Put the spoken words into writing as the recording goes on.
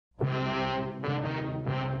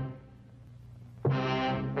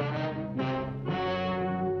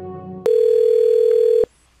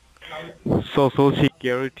Social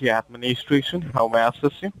Security Administration. How may I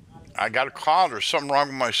assist you? I got a call. There's something wrong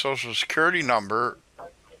with my social security number,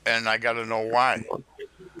 and I got to know why.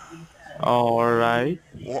 All right.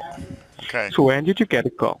 Wha Okay. So when did you get a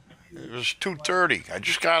call? It was 2:30. I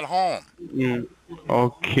just got home. Mm,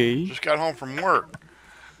 okay. Just got home from work.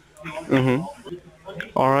 Mm-hmm.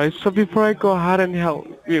 All right. So before I go ahead and help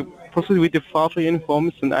you proceed with the following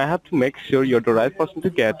information, I have to make sure you're the right person to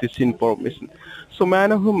get this information. So may I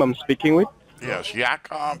know whom I'm speaking with? Yes,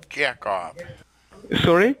 Yakov, Yakov,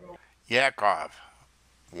 Sorry? Yakov,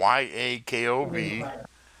 Yakov,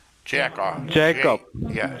 Jakov, Jacob.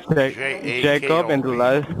 Jacob and the Jakov,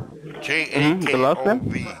 last the last name?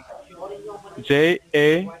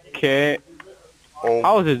 Jakov, Jakov.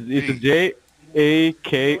 How is it? It's a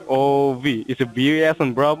Jakov. It's a B as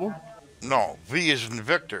in Bravo. No, V is in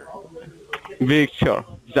Victor. Victor.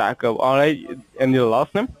 Jacob. All right. And your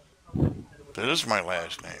last name? That is my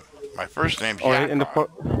last name. My first name's All right. And the Yakov,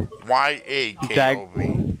 Jag.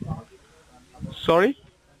 Yakov. Sorry.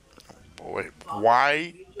 Wait,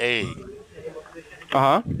 Uh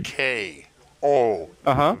huh.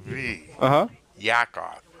 Uh huh. Yakov, Uh huh.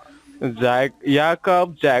 Yakov.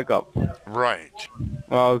 Jacob. Jacob. Right.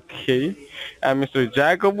 Okay. And Mr.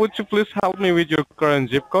 Jacob, would you please help me with your current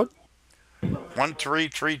zip code?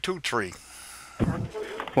 13323.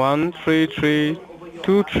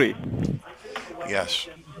 13323. Yes.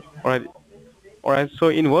 All right. All right. So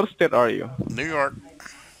in what state are you? New York.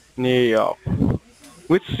 New York.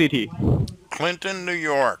 Which city? Clinton, New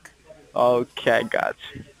York. Okay, I got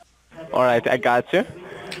you. All right, I got you.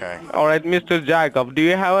 Okay. All right, Mr. Jacob, do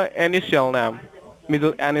you have an initial name?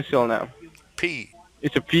 Middle initial name? P.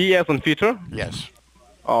 It's a P as in Peter? Yes.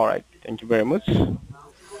 All right, thank you very much.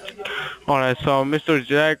 All right, so Mr.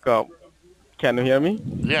 Jacob, can you hear me?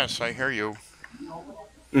 Yes, I hear you.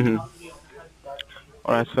 Mm-hmm.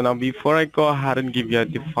 All right, so now before I go ahead and give you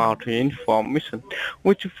the following information,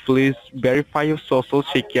 would you please verify your social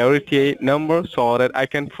security number so that I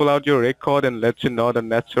can pull out your record and let you know the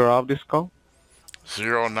nature of this call?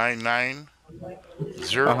 099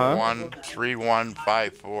 Uh-huh.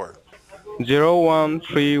 013154.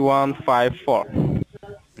 013154.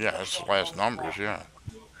 Yeah, that's the last numbers, yeah.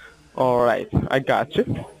 All right, I got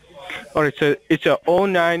you. All right, so it's a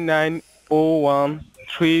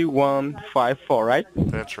 099013154, right?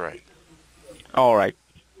 That's right. All right.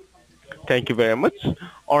 Thank you very much.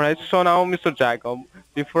 All right, so now, Mr. Jacob,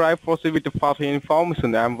 before I proceed with the following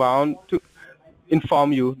information, I'm bound to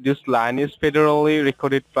inform you this line is federally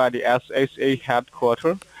recorded by the SSA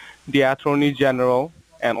headquarters, the Attorney General,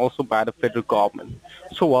 and also by the federal government.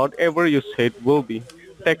 So whatever you said will be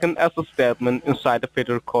taken as a statement inside the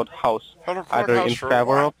federal courthouse, Federal either courthouse in for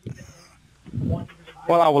favor what? of.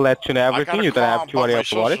 Well, I will let you know I got everything. a You don't call have to about worry my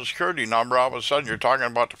about it. social security number. All of a sudden, you're talking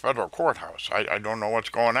about the federal courthouse. I don't know what's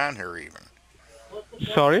going on here even.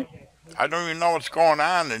 Sorry? I don't even know what's going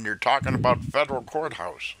on, and you're talking about federal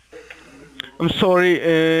courthouse. I'm sorry,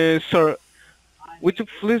 sir. Would you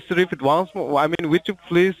please repeat once more? I mean, would you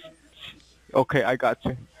please? Okay, I got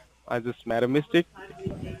you. I just made a mistake.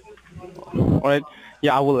 All right.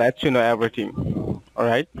 Yeah, I will let you know everything. All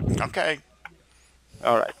right. Okay.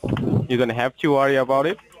 All right. You don't have to worry about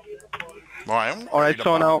it. Well, I am All right. worried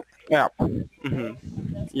So about now, it. yeah.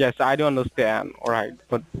 Yes, I do understand. All right,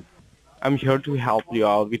 but I'm here to help you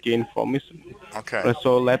out with the information. Okay. All right,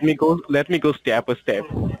 so let me go. Let me go step by step.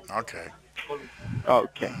 Okay.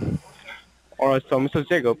 Okay. All right. So, Mr.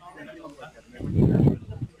 Jacob,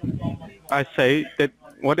 I say that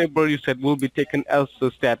whatever you said will be taken as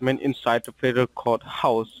a statement inside the federal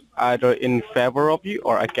courthouse, either in favor of you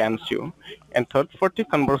or against you. And third-party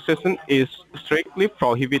conversation is strictly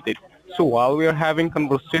prohibited. So while we are having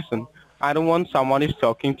conversation, I don't want someone is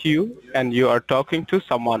talking to you and you are talking to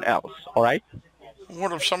someone else. All right?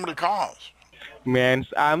 What if somebody calls? Means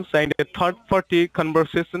I'm saying that third-party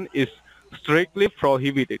conversation is strictly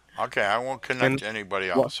prohibited. Okay, I won't connect And to anybody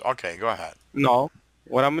what? else. Okay, go ahead. No.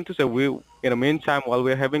 What I meant to say, we in the meantime, while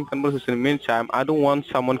we're having conversation, in the meantime, I don't want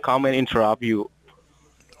someone come and interrupt you.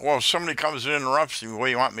 Well, if somebody comes and interrupts me, what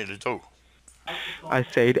do you want me to do? I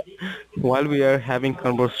said, while we are having Oh,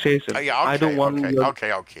 conversation, yeah, I don't okay, want okay, your.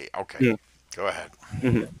 okay, okay, okay. Mm, Go ahead.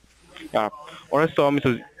 mhm, yeah. All right, so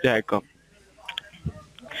Mr. Jacob.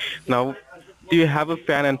 Now, do you have a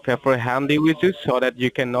pen and paper handy with you so that you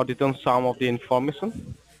can note down some of the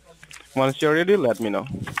information? Once you're ready, let me know.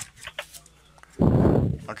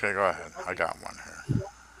 Okay, go ahead. I got one here.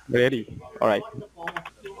 Ready? All right.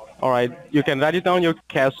 All right. You can write it down your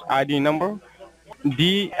cash ID number.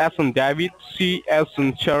 D as in David, C as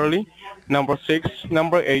in Charlie, number 6,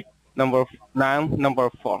 number 8, number 9, number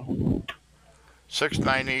 4.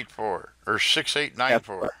 6984. or six eight nine That's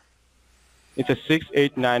right. four? It's a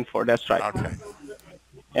 6894. That's right. Okay.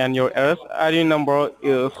 And your arrest ID number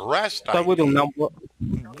is Arrest start with the ID. number.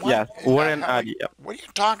 What Yes, in the warrant hell? ID. What are you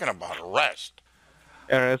talking about? Arrest?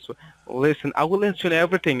 Arrest. Listen, I will mention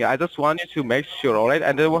everything. I just want you to make sure, all right?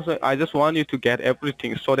 And I just want you to get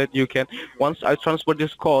everything so that you can, once I transfer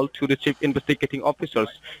this call to the chief investigating officers,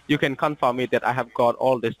 you can confirm me that I have got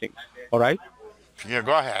all these things. All right? Yeah,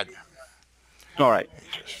 go ahead. All right.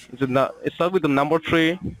 Just It starts with the number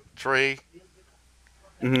three, three,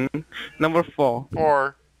 number four,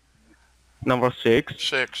 four, number six,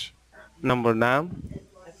 six, number nine,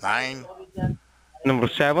 nine, number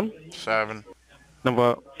seven, seven.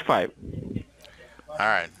 number five. All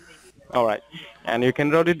right. All right. And you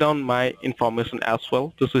can write it down my information as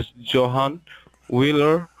well. This is Johan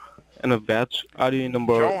Wheeler, and the batch ID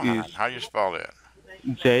number Johann. is How you spell that?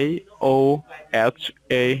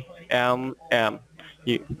 JOHANN.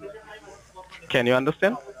 You, can you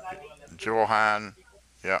understand? Johann.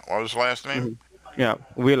 Yeah. What was the last name? Mhm. Yeah,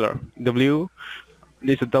 Wheeler.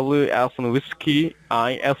 This is W as in whiskey,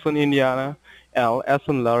 I as in Indiana, L as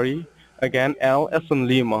in Larry, again L as in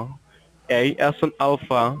Lima, A as in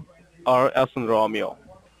Alpha, R as in Romeo.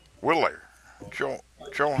 Willer. Johann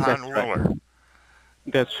That's right. Willer.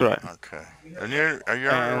 That's right. Okay. And are you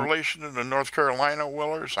any And relation to the North Carolina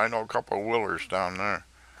Willers? I know a couple of Willers down there.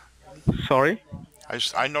 sorry.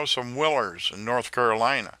 I know some Willers in North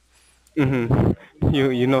Carolina.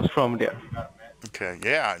 You know from there. Okay.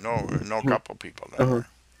 Yeah, I know a Mhm. couple of people down Uh-huh. there.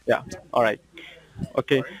 Yeah. All right.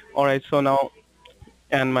 Okay. All right. So now,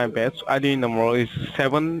 and my batch ID number is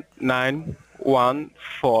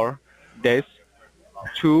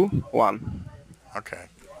 7914-21. Okay.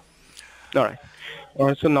 All right. All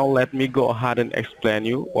right. So now let me go ahead and explain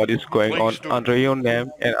you what is going Please on do. under your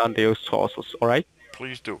name and under your sources. All right.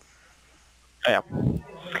 Please do. Yeah.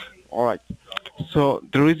 All right. So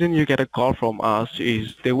the reason you get a call from us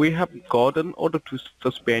is that we have gotten order to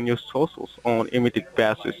suspend your socials on immediate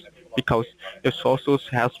basis because your socials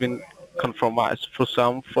has been compromised for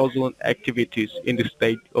some fraudulent activities in the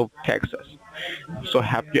state of Texas. So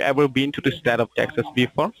have you ever been to the state of Texas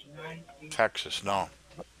before? Texas, no.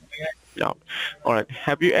 Yeah. All right.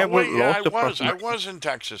 Have you Oh ever wait, yeah, I lost your was. I personal? was in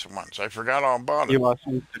Texas once. I forgot all about it. You are. I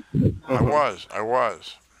Mm-hmm. was. I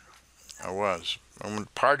was. I was. I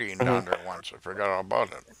went partying down there Mm-hmm. once. I forgot all about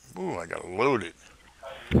it. Ooh, I got loaded.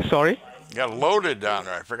 Sorry. Got loaded down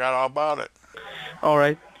there. I forgot all about it. All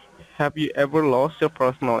right. Have you ever lost your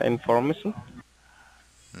personal information?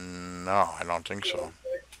 No, I don't think so.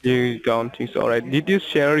 You don't think so, right? Did you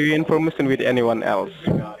share your information with anyone else?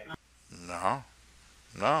 No,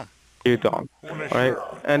 no. You don't. Who would I All right. share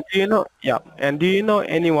it with? And do you know? Yeah. And do you know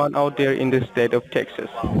anyone out there in the state of Texas?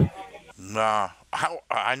 Nah.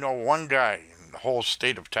 I know one guy in the whole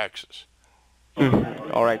state of Texas.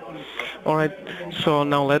 All right. All right. So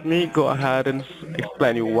now let me go ahead and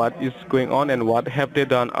explain you what is going on and what have they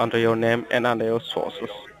done under your name and under your sources.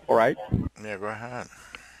 All right. Yeah, go ahead.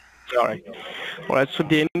 All right. All right. So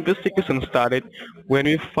the investigation started when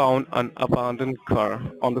we found an abandoned car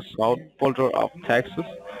on the south border of Texas.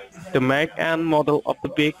 The make and model of the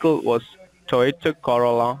vehicle was Toyota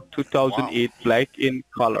Corolla Wow. 2008 black in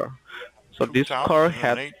color. So this car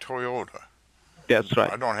had, 2008 Toyota. that's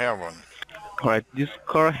right. I don't have one. Alright, this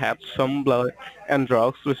car had some blood and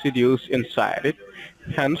drugs residues inside it.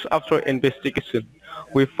 Hence, after investigation,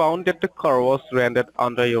 we found that the car was rented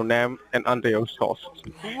under your name and under your sources.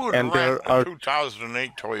 Who would And rent there a are,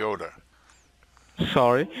 2008 Toyota?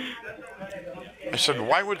 sorry, I said,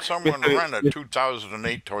 why would someone Mr. rent a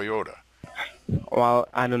 2008 Toyota? Well,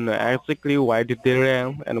 I don't know exactly why did they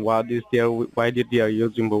rent and why did they are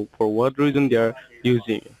using, but for what reason they are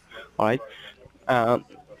using it. Alright, uh,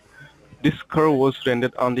 this car was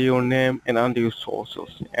rented under your name and under your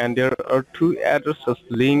sources, and there are two addresses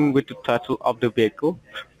linked with the title of the vehicle.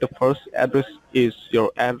 The first address is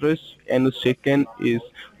your address, and the second is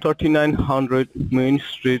 3900 Main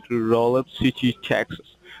Street, Rowlett City,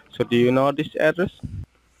 Texas. So do you know this address?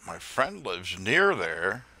 My friend lives near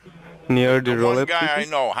there. The, Near the the one Rowlett guy I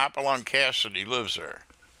City? know, Hopalong Cassidy, lives there.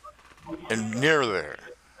 And near there.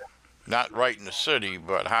 Not right in the city,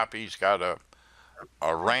 but Hoppy's got a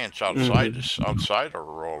ranch outside Mm-hmm. this, outside of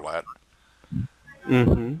Rolette.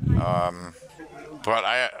 Mm-hmm. Um, but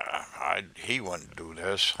he wouldn't do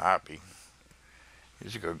this, Hoppy.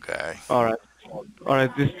 He's a good guy. All right. All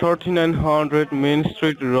right. This 3900 Main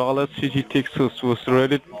Street, Rowlett City, Texas, was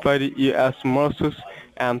raided by the U.S. Marshals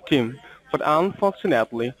and team, but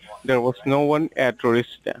unfortunately, there was no one at the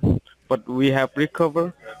residence. But we have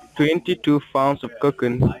recovered 22 pounds of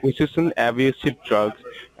cocaine, which is an abusive drug,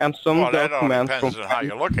 and some Well, that all documents from depends on how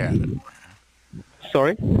you look at it.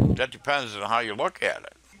 sorry, That depends on how you look at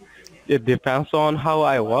it. it depends on how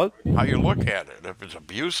I work. How you look at it, if it's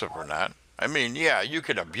abusive or not. I mean, yeah, you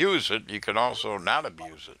can abuse it. You can also not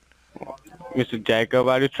abuse it. Mr. Jacob,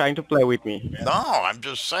 are you trying to play with me? No, I'm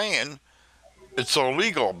just saying it's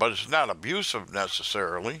illegal, but it's not abusive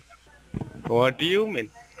necessarily. What do you mean?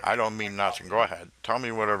 I don't mean nothing. Go ahead. Tell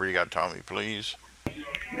me whatever you got to tell me, please.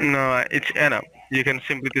 No, it's enough. You can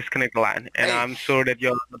simply disconnect the line, and Hey, I'm sure that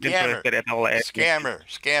you're not scammer, interested at all.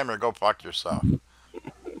 scammer, go fuck yourself.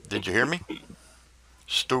 Did you hear me?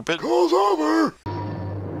 Stupid. Call's over.